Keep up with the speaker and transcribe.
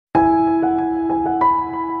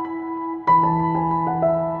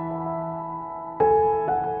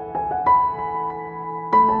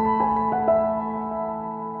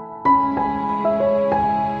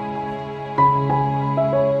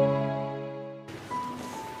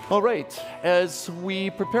All right, as we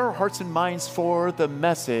prepare our hearts and minds for the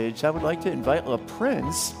message, I would like to invite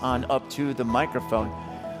LaPrince on up to the microphone.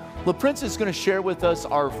 LaPrince is going to share with us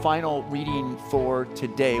our final reading for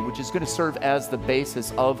today, which is going to serve as the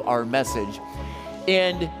basis of our message.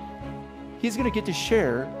 And he's going to get to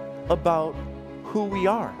share about who we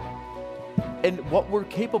are and what we're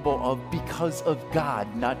capable of because of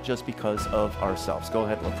God, not just because of ourselves. Go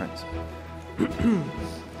ahead, LaPrince.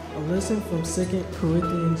 A lesson from 2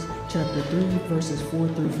 Corinthians chapter 3, verses 4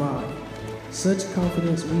 through 5. Such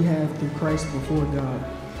confidence we have through Christ before God.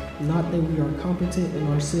 Not that we are competent in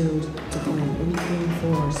ourselves to claim anything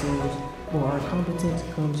for ourselves, for our competence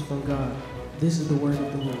comes from God. This is the word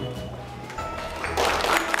of the Lord.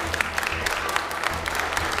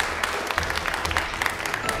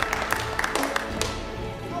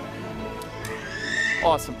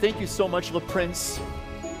 Awesome. Thank you so much, LaPrince.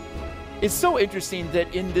 It's so interesting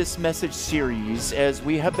that in this message series, as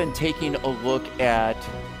we have been taking a look at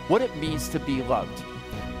what it means to be loved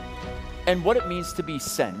and what it means to be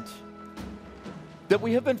sent, that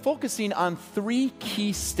we have been focusing on three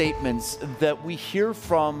key statements that we hear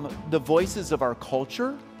from the voices of our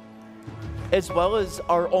culture, as well as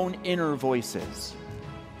our own inner voices.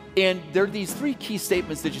 And there are these three key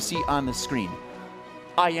statements that you see on the screen.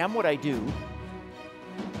 I am what I do.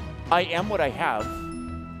 I am what I have.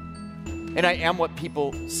 And I am what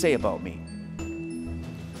people say about me.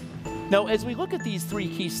 Now, as we look at these three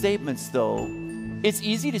key statements, though, it's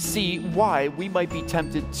easy to see why we might be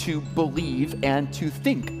tempted to believe and to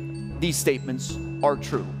think these statements are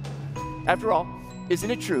true. After all, isn't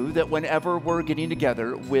it true that whenever we're getting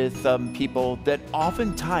together with people, that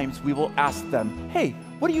oftentimes we will ask them, hey,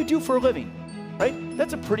 what do you do for a living? Right?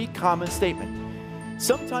 That's a pretty common statement.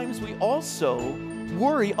 Sometimes we also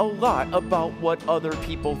worry a lot about what other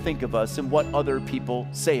people think of us and what other people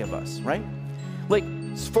say of us, right? Like,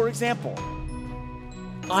 for example,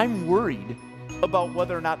 I'm worried about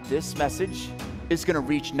whether or not this message is going to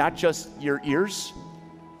reach not just your ears,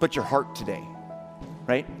 but your heart today,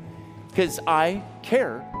 right? Because I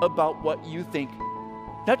care about what you think,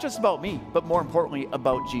 not just about me, but more importantly,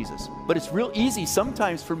 about Jesus. But it's real easy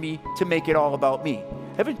sometimes for me to make it all about me.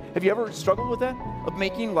 Have you ever struggled with that? Of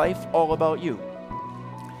making life all about you?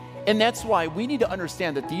 And that's why we need to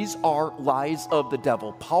understand that these are lies of the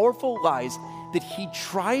devil, powerful lies that he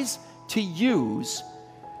tries to use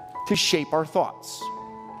to shape our thoughts.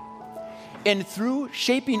 And through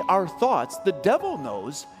shaping our thoughts, the devil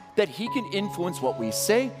knows that he can influence what we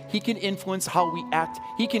say, he can influence how we act,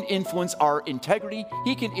 he can influence our integrity,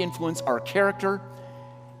 he can influence our character,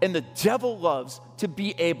 and the devil loves to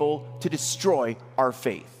be able to destroy our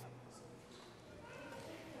faith.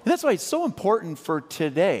 And that's why it's so important for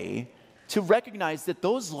today to recognize that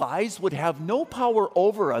those lies would have no power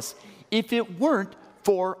over us if it weren't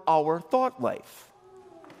for our thought life.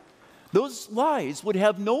 Those lies would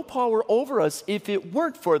have no power over us if it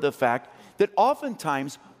weren't for the fact that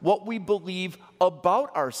oftentimes what we believe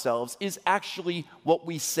about ourselves is actually what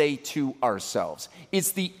we say to ourselves.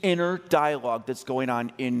 It's the inner dialogue that's going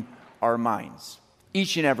on in our minds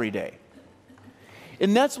each and every day.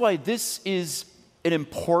 And that's why this is an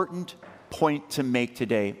important point to make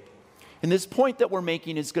today. And this point that we're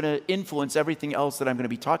making is going to influence everything else that I'm going to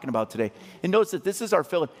be talking about today. And notice that this is our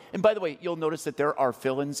fill-in. And by the way, you'll notice that there are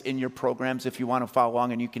fill-ins in your programs if you want to follow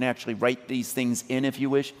along, and you can actually write these things in if you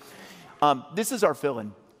wish. This is our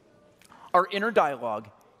fill-in. Our inner dialogue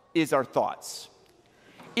is our thoughts.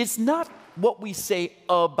 It's not what we say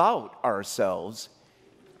about ourselves.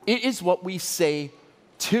 It is what we say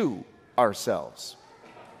to ourselves.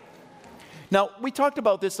 Now, we talked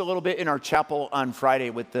about this a little bit in our chapel on Friday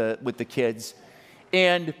with the kids,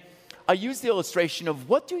 and I used the illustration of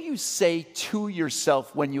what do you say to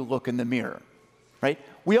yourself when you look in the mirror, right?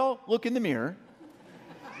 We all look in the mirror,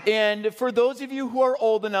 and for those of you who are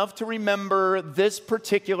old enough to remember this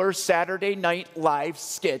particular Saturday Night Live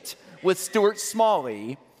skit with Stuart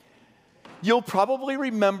Smalley, you'll probably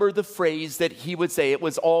remember the phrase that he would say. It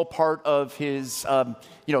was all part of his,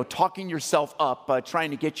 talking yourself up,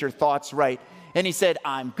 trying to get your thoughts right. And he said,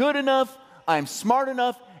 I'm good enough, I'm smart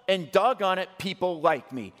enough, and doggone it, people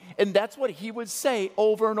like me. And that's what he would say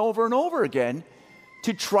over and over and over again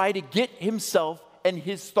to try to get himself and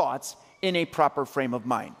his thoughts in a proper frame of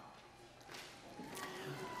mind.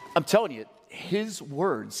 I'm telling you, his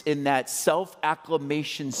words in that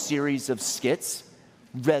self-acclamation series of skits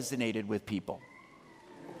resonated with people.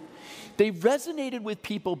 They resonated with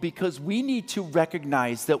people because we need to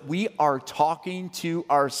recognize that we are talking to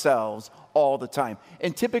ourselves all the time.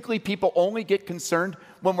 And typically people only get concerned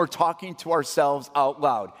when we're talking to ourselves out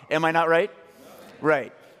loud. Am I not right?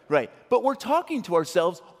 Right. right. But we're talking to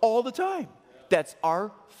ourselves all the time. That's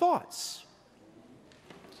our thoughts.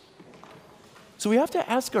 So we have to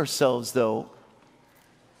ask ourselves, though,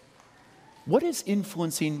 what is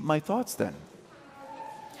influencing my thoughts then?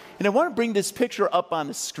 And I want to bring this picture up on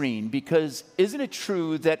the screen because isn't it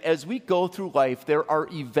true that as we go through life, there are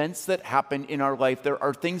events that happen in our life, there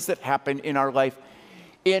are things that happen in our life,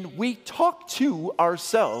 and we talk to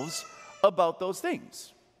ourselves about those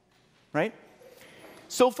things, right?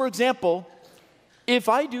 So for example, if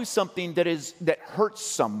I do something that hurts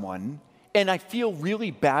someone and I feel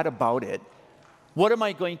really bad about it, what am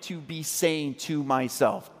I going to be saying to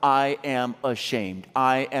myself? I am ashamed.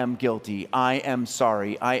 I am guilty. I am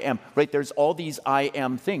sorry. I am, right? There's all these I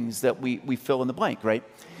am things that we fill in the blank, right?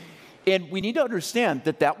 And we need to understand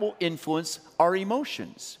that that will influence our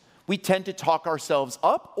emotions. We tend to talk ourselves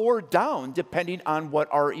up or down depending on what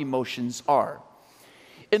our emotions are.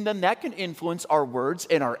 And then that can influence our words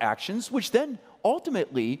and our actions, which then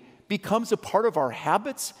ultimately becomes a part of our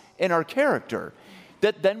habits and our character.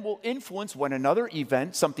 That then will influence when another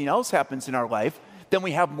event, something else happens in our life, then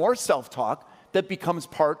we have more self-talk that becomes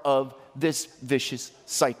part of this vicious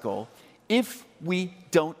cycle if we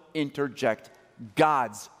don't interject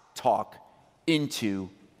God's talk into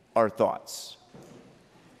our thoughts.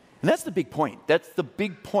 And that's the big point. That's the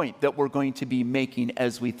big point that we're going to be making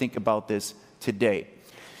as we think about this today.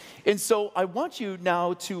 And so I want you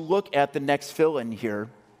now to look at the next fill-in here.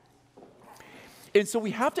 And so we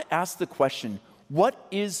have to ask the question, what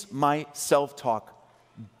is my self-talk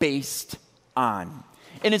based on?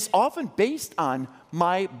 And it's often based on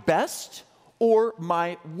my best or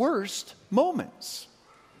my worst moments,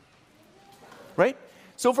 right?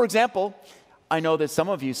 So for example, I know that some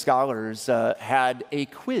of you scholars had a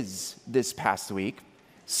quiz this past week.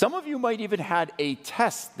 Some of you might even had a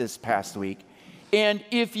test this past week. And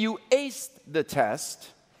if you aced the test,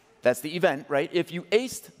 that's the event, right? If you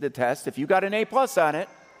aced the test, if you got an A+ on it,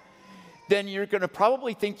 then you're going to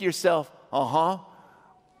probably think to yourself, I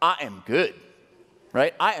am good,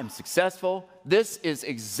 right? I am successful. This is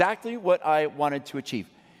exactly what I wanted to achieve.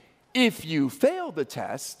 If you fail the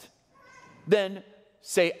test, then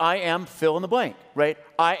say, I am fill in the blank, right?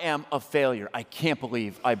 I am a failure. I can't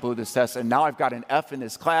believe I blew this test, and now I've got an F in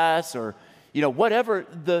this class, or, whatever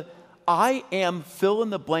the I am fill in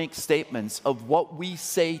the blank statements of what we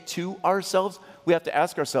say to ourselves, we have to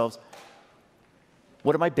ask ourselves,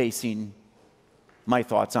 what am I basing my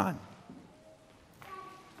thoughts on?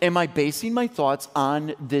 Am I basing my thoughts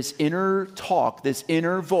on this inner talk, this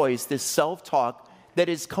inner voice, this self-talk that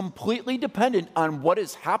is completely dependent on what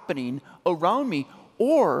is happening around me,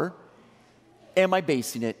 or am I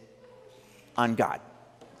basing it on God?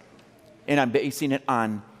 And I'm basing it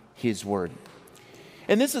on His Word.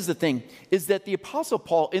 And this is the thing, is that the Apostle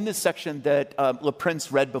Paul, in this section that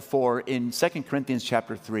LaPrince read before in 2 Corinthians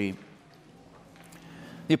chapter 3,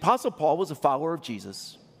 the Apostle Paul was a follower of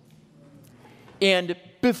Jesus. And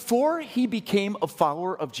before he became a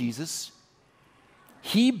follower of Jesus,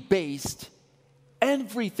 he based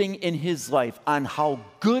everything in his life on how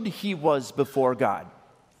good he was before God.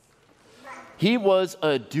 He was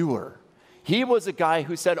a doer. He was a guy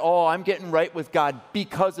who said, I'm getting right with God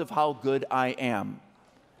because of how good I am.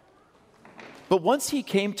 But once he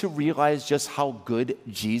came to realize just how good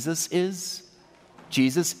Jesus is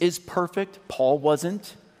perfect, Paul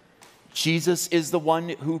wasn't. Jesus is the one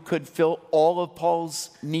who could fill all of Paul's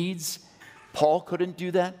needs. Paul couldn't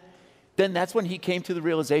do that. Then that's when he came to the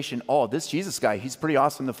realization, this Jesus guy, he's pretty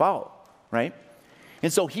awesome to follow, right?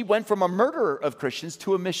 And so he went from a murderer of Christians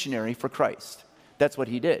to a missionary for Christ. That's what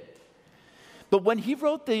he did. But when he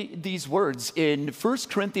wrote these words in 1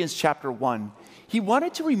 Corinthians chapter 1, he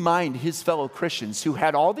wanted to remind his fellow Christians who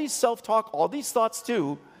had all these self-talk, all these thoughts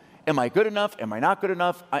too. Am I good enough? Am I not good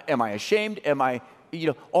enough? Am I ashamed? Am I,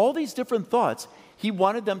 all these different thoughts. He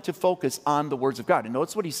wanted them to focus on the words of God. And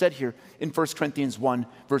notice what he said here in 1 Corinthians 1,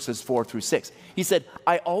 verses 4 through 6. He said,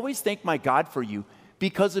 I always thank my God for you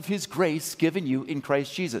because of his grace given you in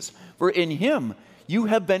Christ Jesus. For in him you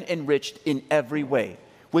have been enriched in every way,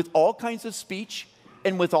 with all kinds of speech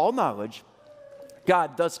and with all knowledge,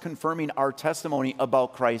 God thus confirming our testimony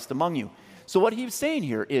about Christ among you. So what he's saying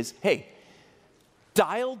here is, hey,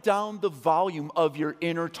 dial down the volume of your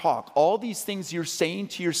inner talk. All these things you're saying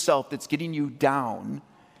to yourself that's getting you down,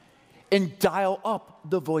 and dial up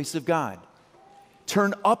the voice of God.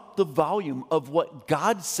 Turn up the volume of what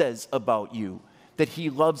God says about you, that he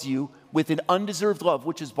loves you with an undeserved love,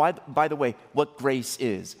 which is, by the way, what grace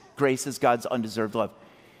is. Grace is God's undeserved love.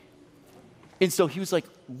 And so he was like,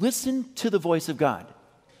 listen to the voice of God.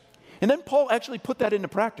 And then Paul actually put that into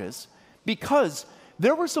practice because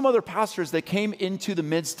there were some other pastors that came into the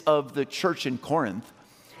midst of the church in Corinth,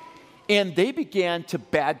 and they began to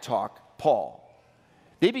bad talk Paul.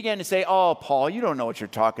 They began to say, oh, Paul, you don't know what you're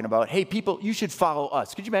talking about. Hey, people, you should follow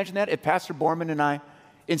us. Could you imagine that? If Pastor Borman and I,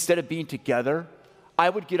 instead of being together, I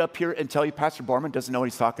would get up here and tell you, Pastor Borman doesn't know what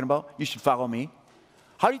he's talking about. You should follow me.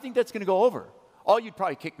 How do you think that's going to go over? Oh, you'd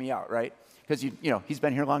probably kick me out, right? Because, he's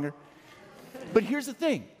been here longer. But here's the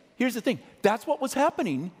thing. That's what was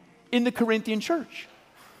happening in the Corinthian church.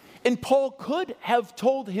 And Paul could have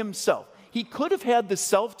told himself, he could have had the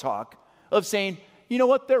self-talk of saying, you know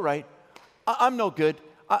what, they're right. I'm no good.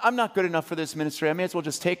 I'm not good enough for this ministry. I may as well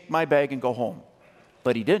just take my bag and go home.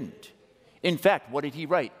 But he didn't. In fact, what did he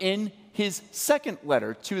write? In his second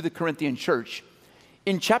letter to the Corinthian church,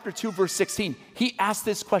 in chapter 2, verse 16, he asked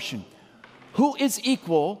this question, who is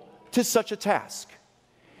equal to such a task?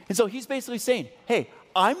 And so he's basically saying, hey,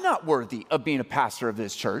 I'm not worthy of being a pastor of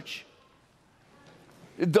this church.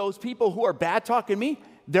 Those people who are bad talking me,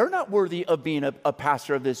 they're not worthy of being a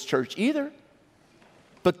pastor of this church either.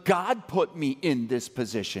 But God put me in this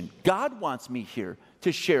position. God wants me here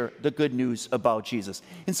to share the good news about Jesus.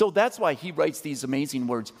 And so that's why he writes these amazing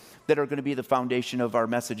words that are going to be the foundation of our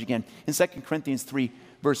message again. In 2 Corinthians 3,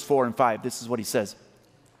 verse 4 and 5, this is what he says.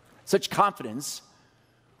 Such confidence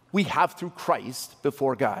we have through Christ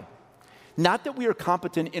before God. Not that we are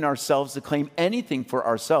competent in ourselves to claim anything for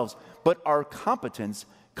ourselves, but our competence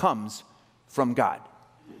comes from God.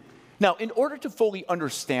 Now, in order to fully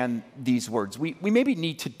understand these words, we maybe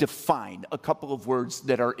need to define a couple of words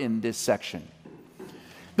that are in this section.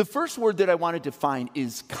 The first word that I want to define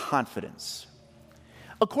is confidence.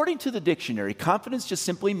 According to the dictionary, confidence just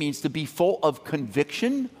simply means to be full of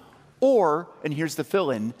conviction or, and here's the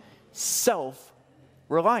fill-in,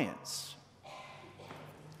 self-reliance.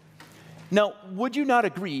 Now, would you not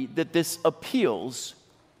agree that this appeals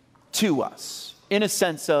to us in a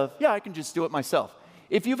sense of, yeah, I can just do it myself?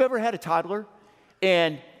 If you've ever had a toddler,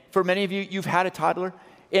 and for many of you, you've had a toddler,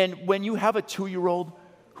 and when you have a 2-year-old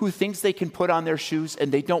who thinks they can put on their shoes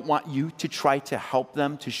and they don't want you to try to help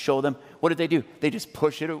them, to show them, what do? They just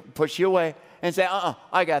push you away and say,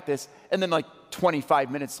 I got this. And then like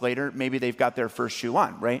 25 minutes later, maybe they've got their first shoe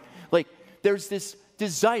on, right? Like there's this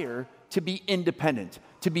desire to be independent,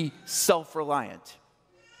 to be self-reliant.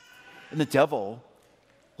 And the devil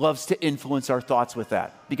loves to influence our thoughts with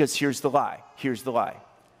that, because here's the lie.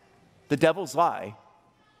 The devil's lie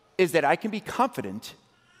is that I can be confident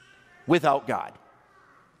without God.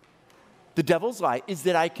 The devil's lie is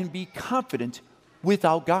that I can be confident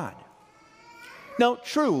without God. Now,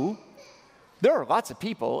 true, there are lots of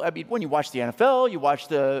people. I mean, when you watch the NFL, you watch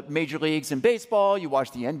the major leagues in baseball, you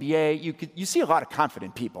watch the NBA, you see a lot of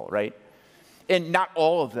confident people, right? And not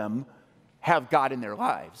all of them have God in their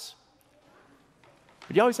lives.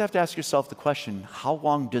 But you always have to ask yourself the question, how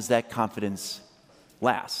long does that confidence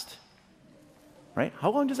last? Right?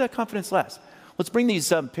 How long does that confidence last? Let's bring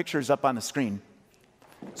these pictures up on the screen.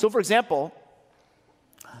 So, for example,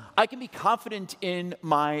 I can be confident in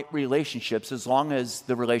my relationships as long as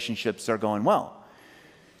the relationships are going well.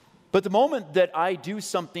 But the moment that I do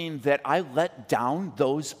something that I let down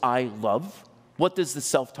those I love, what does the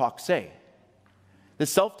self-talk say? The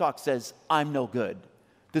self-talk says, I'm no good.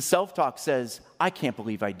 The self-talk says, I can't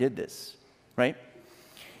believe I did this, right?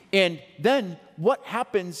 And then what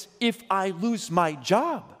happens if I lose my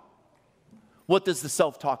job? What does the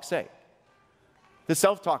self-talk say? The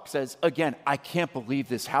self-talk says, again, I can't believe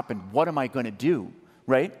this happened. What am I going to do,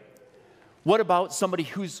 right? What about somebody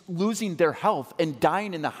who's losing their health and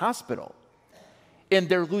dying in the hospital? And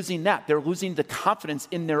they're losing that. They're losing the confidence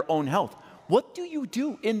in their own health. What do you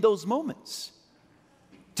do in those moments?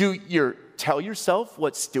 Do you tell yourself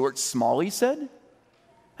what Stuart Smalley said?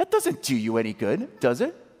 That doesn't do you any good, does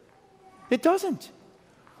it? It doesn't.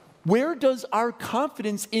 Where does our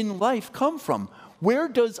confidence in life come from? Where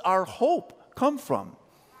does our hope come from?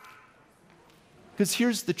 Because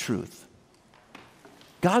here's the truth.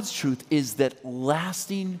 God's truth is that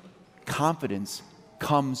lasting confidence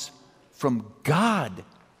comes from God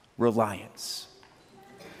reliance.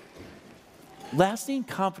 Lasting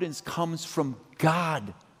confidence comes from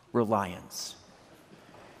God reliance.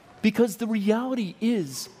 Because the reality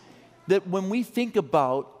is that when we think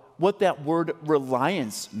about what that word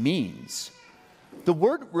reliance means, the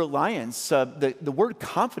word reliance, the word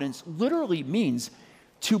confidence literally means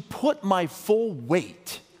to put my full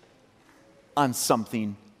weight on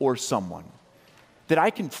something or someone that I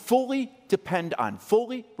can fully depend on,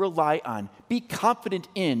 fully rely on, be confident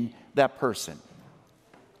in that person.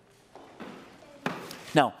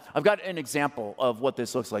 Now, I've got an example of what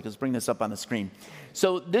this looks like. Let's bring this up on the screen.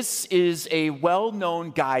 So this is a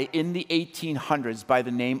well-known guy in the 1800s by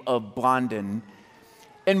the name of Blondin.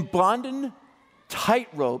 And Blondin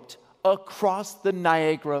tight-roped across the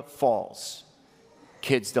Niagara Falls.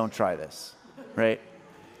 Kids, don't try this, right?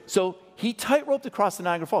 So he tight-roped across the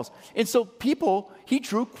Niagara Falls. And so he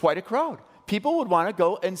drew quite a crowd. People would want to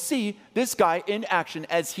go and see this guy in action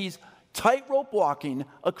as he's tightrope walking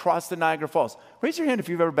across the Niagara Falls. Raise your hand if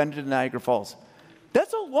you've ever been to the Niagara Falls.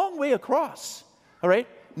 That's a long way across, all right?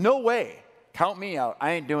 No way. Count me out.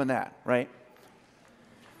 I ain't doing that, right?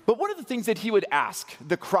 But one of the things that he would ask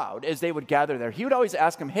the crowd as they would gather there, he would always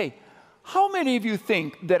ask them, hey, how many of you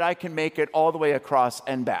think that I can make it all the way across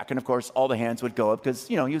and back? And of course, all the hands would go up because,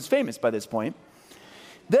 he was famous by this point.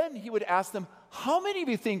 Then he would ask them, how many of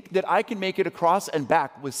you think that I can make it across and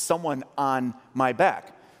back with someone on my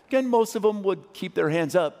back? Again, most of them would keep their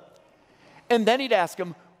hands up. And then he'd ask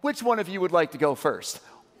them, which one of you would like to go first?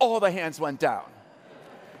 All the hands went down.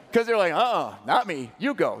 Because they're like, not me.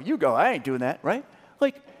 You go. I ain't doing that, right?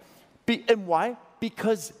 And why?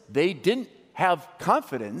 Because they didn't have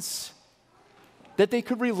confidence that they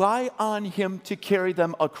could rely on him to carry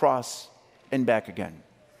them across and back again.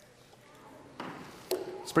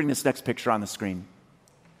 Let's bring this next picture on the screen.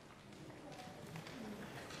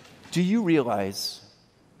 Do you realize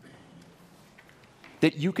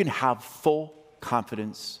that you can have full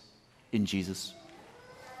confidence in Jesus?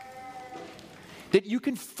 That you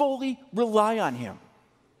can fully rely on him?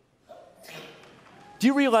 Do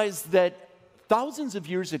you realize that thousands of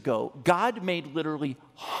years ago, God made literally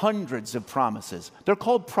hundreds of promises? They're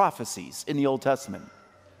called prophecies in the Old Testament.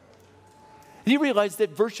 Do you realize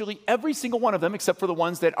that virtually every single one of them, except for the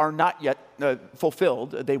ones that are not yet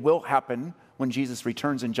fulfilled, they will happen when Jesus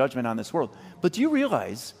returns in judgment on this world. But do you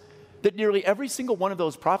realize that nearly every single one of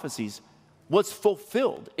those prophecies was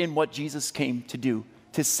fulfilled in what Jesus came to do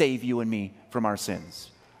to save you and me from our sins?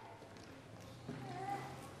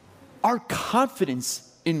 Our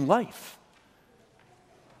confidence in life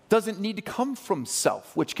doesn't need to come from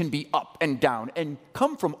self, which can be up and down, and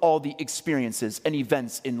come from all the experiences and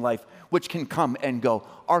events in life, which can come and go.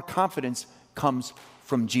 Our confidence comes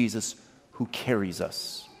from Jesus, who carries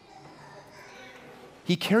us.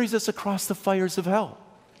 He carries us across the fires of hell.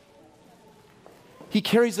 He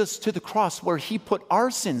carries us to the cross where he put our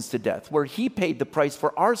sins to death, where he paid the price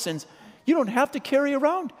for our sins. You don't have to carry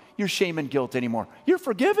around your shame and guilt anymore. You're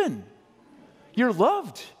forgiven. You're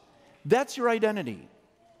loved. That's your identity.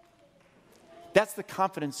 That's the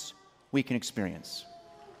confidence we can experience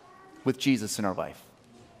with Jesus in our life.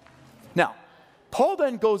 Now, Paul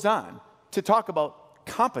then goes on to talk about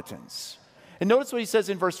competence. And notice what he says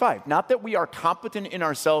in verse 5. Not that we are competent in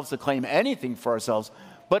ourselves to claim anything for ourselves,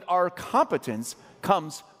 but our competence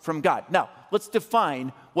comes from God. Now, let's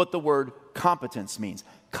define what the word competence means.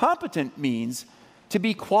 Competent means to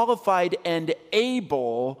be qualified and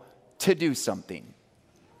able to do something.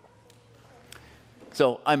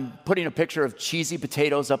 So I'm putting a picture of cheesy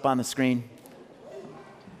potatoes up on the screen.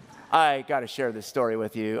 I got to share this story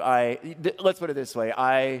with you. Let's put it this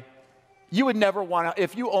way. You would never want to,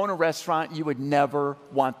 if you own a restaurant, you would never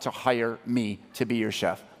want to hire me to be your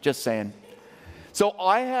chef. Just saying. So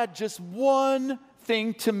I had just one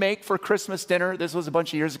thing to make for Christmas dinner. This was a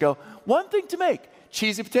bunch of years ago. One thing to make,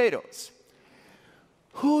 cheesy potatoes.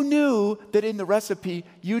 Who knew that in the recipe,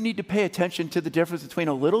 you need to pay attention to the difference between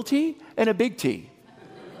a little T and a big T?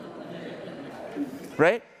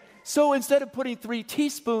 Right? So instead of putting 3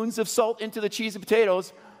 teaspoons of salt into the cheesy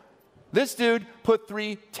potatoes, this dude put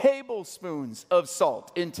 3 tablespoons of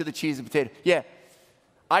salt into the cheesy potato. Yeah,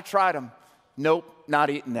 I tried them. Nope, not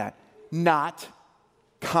eating that. Not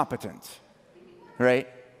competent, right?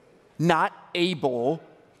 Not able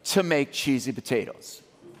to make cheesy potatoes.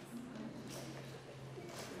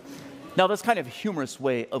 Now, that's kind of a humorous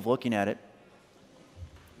way of looking at it.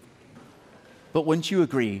 But wouldn't you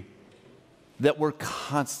agree that we're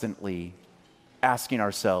constantly asking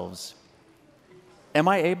ourselves, am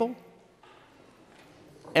I able?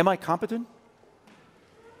 Am I competent?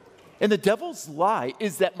 And the devil's lie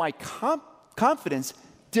is that my confidence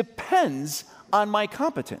depends on my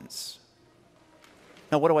competence.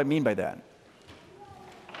 Now, what do I mean by that?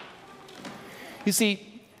 You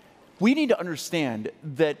see, we need to understand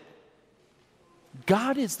that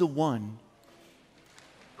God is the one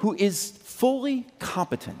who is fully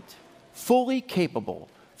competent, fully capable,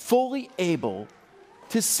 fully able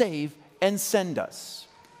to save and send us.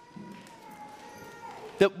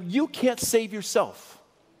 That you can't save yourself.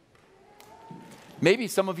 Maybe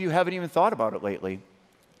some of you haven't even thought about it lately.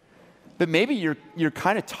 But maybe you're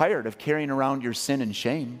kind of tired of carrying around your sin and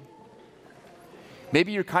shame.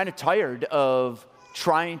 Maybe you're kind of tired of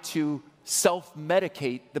trying to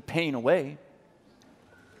self-medicate the pain away.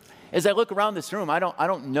 As I look around this room, I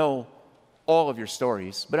don't know all of your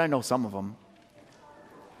stories, but I know some of them.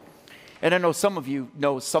 And I know some of you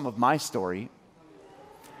know some of my story.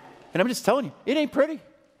 And I'm just telling you, it ain't pretty. You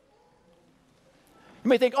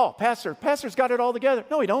may think, oh, Pastor's got it all together.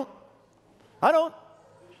 No, he don't. I don't.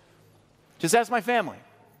 Just ask my family.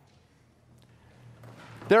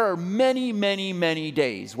 There are many, many, many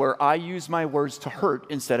days where I use my words to hurt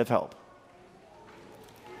instead of help.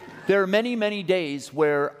 There are many, many days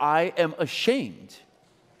where I am ashamed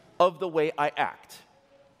of the way I act.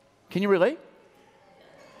 Can you relate?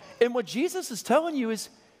 And what Jesus is telling you is,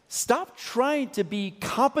 stop trying to be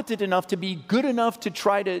competent enough, to be good enough to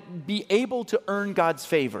try to be able to earn God's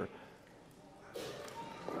favor.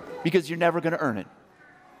 Because you're never going to earn it.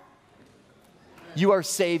 You are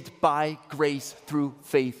saved by grace through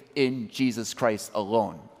faith in Jesus Christ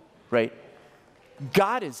alone, right?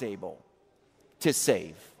 God is able to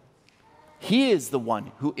save. He is the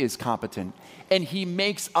one who is competent. And he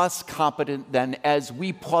makes us competent then as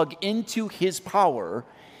we plug into his power.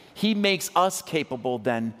 He makes us capable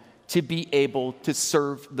then to be able to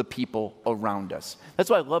serve the people around us. That's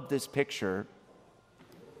why I love this picture.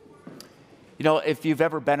 You know, if you've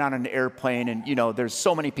ever been on an airplane and, you know, there's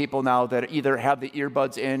so many people now that either have the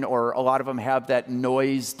earbuds in or a lot of them have that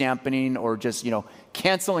noise dampening or just, you know,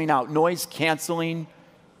 canceling out, noise canceling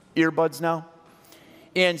earbuds now.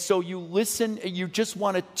 And so you listen, you just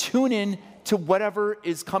want to tune in to whatever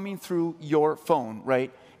is coming through your phone,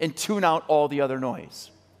 right? And tune out all the other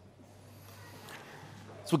noise.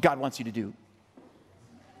 That's what God wants you to do.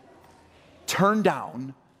 Turn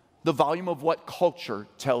down the volume of what culture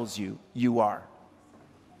tells you you are.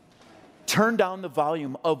 Turn down the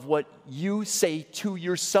volume of what you say to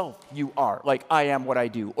yourself you are. Like, I am what I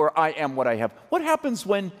do, or I am what I have. What happens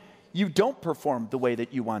when you don't perform the way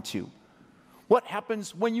that you want to? What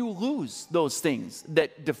happens when you lose those things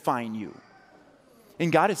that define you?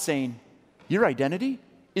 And God is saying, your identity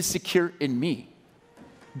is secure in me.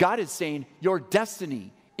 God is saying, your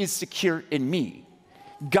destiny is secure in me.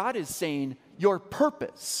 God is saying, your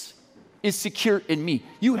purpose is secure in me.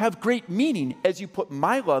 You have great meaning as you put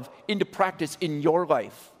my love into practice in your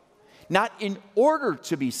life. Not in order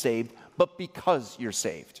to be saved, but because you're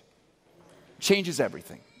saved. Changes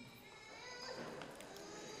everything.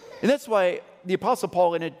 And that's why the Apostle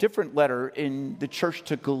Paul, in a different letter in the church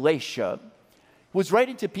to Galatia, was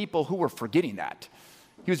writing to people who were forgetting that.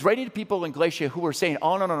 He was writing to people in Galatia who were saying,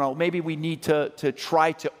 oh, no, maybe we need to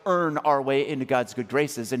try to earn our way into God's good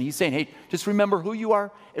graces. And he's saying, hey, just remember who you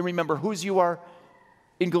are and remember whose you are.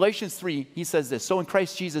 In Galatians 3, he says this, so in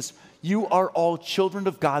Christ Jesus, you are all children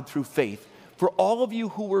of God through faith. For all of you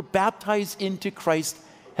who were baptized into Christ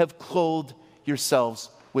have clothed yourselves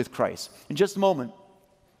with Christ. In just a moment,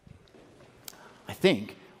 I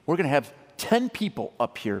think we're going to have 10 people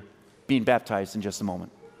up here being baptized in just a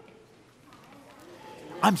moment.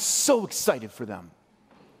 I'm so excited for them.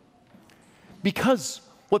 Because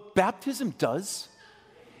what baptism does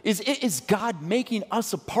is it is God making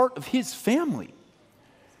us a part of his family.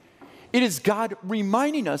 It is God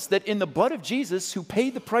reminding us that in the blood of Jesus, who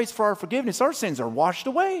paid the price for our forgiveness, our sins are washed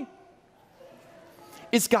away.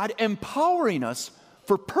 It's God empowering us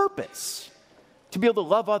for purpose, to be able to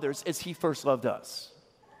love others as he first loved us.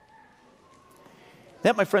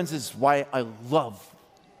 That, my friends, is why I love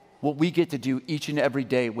what we get to do each and every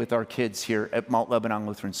day with our kids here at Mount Lebanon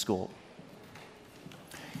Lutheran School.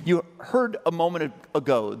 You heard a moment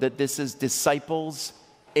ago that this is Disciples,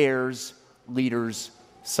 Heirs, Leaders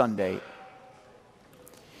Sunday.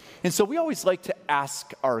 And so we always like to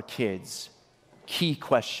ask our kids key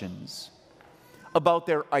questions about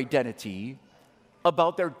their identity,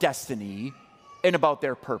 about their destiny, and about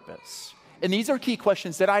their purpose. And these are key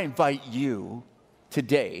questions that I invite you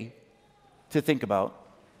today to think about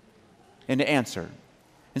and to answer.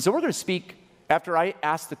 And so we're going to speak, after I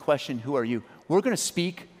ask the question, who are you? We're going to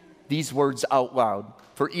speak these words out loud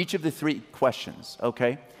for each of the three questions,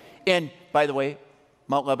 okay? And by the way,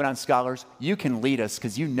 Mount Lebanon scholars, you can lead us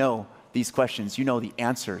because you know these questions. You know the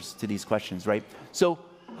answers to these questions, right? So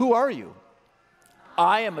who are you?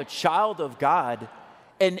 I am a child of God,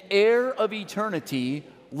 an heir of eternity,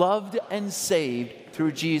 loved and saved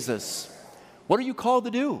through Jesus. What are you called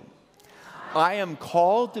to do? I am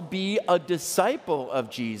called to be a disciple of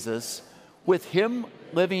Jesus with him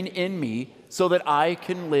living in me so that I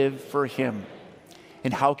can live for him.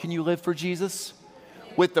 And how can you live for Jesus?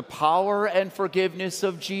 With the power and forgiveness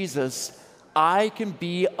of Jesus, I can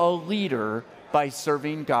be a leader by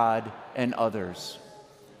serving God and others.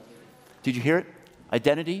 Did you hear it?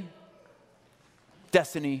 Identity,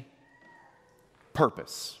 destiny,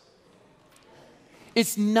 purpose.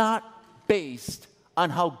 It's not based on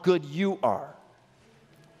how good you are.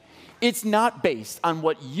 It's not based on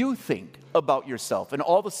what you think about yourself and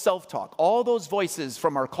all the self-talk, all those voices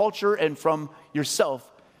from our culture and from yourself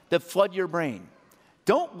that flood your brain.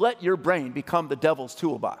 Don't let your brain become the devil's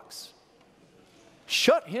toolbox.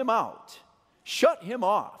 Shut him out. Shut him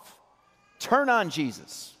off. Turn on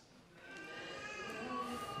Jesus.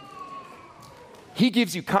 He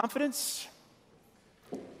gives you confidence,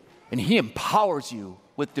 and he empowers you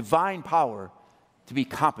with divine power to be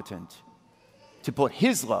competent, to put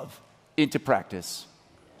his love into practice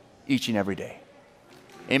each and every day.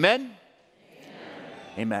 Amen?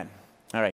 Amen. Amen. All right.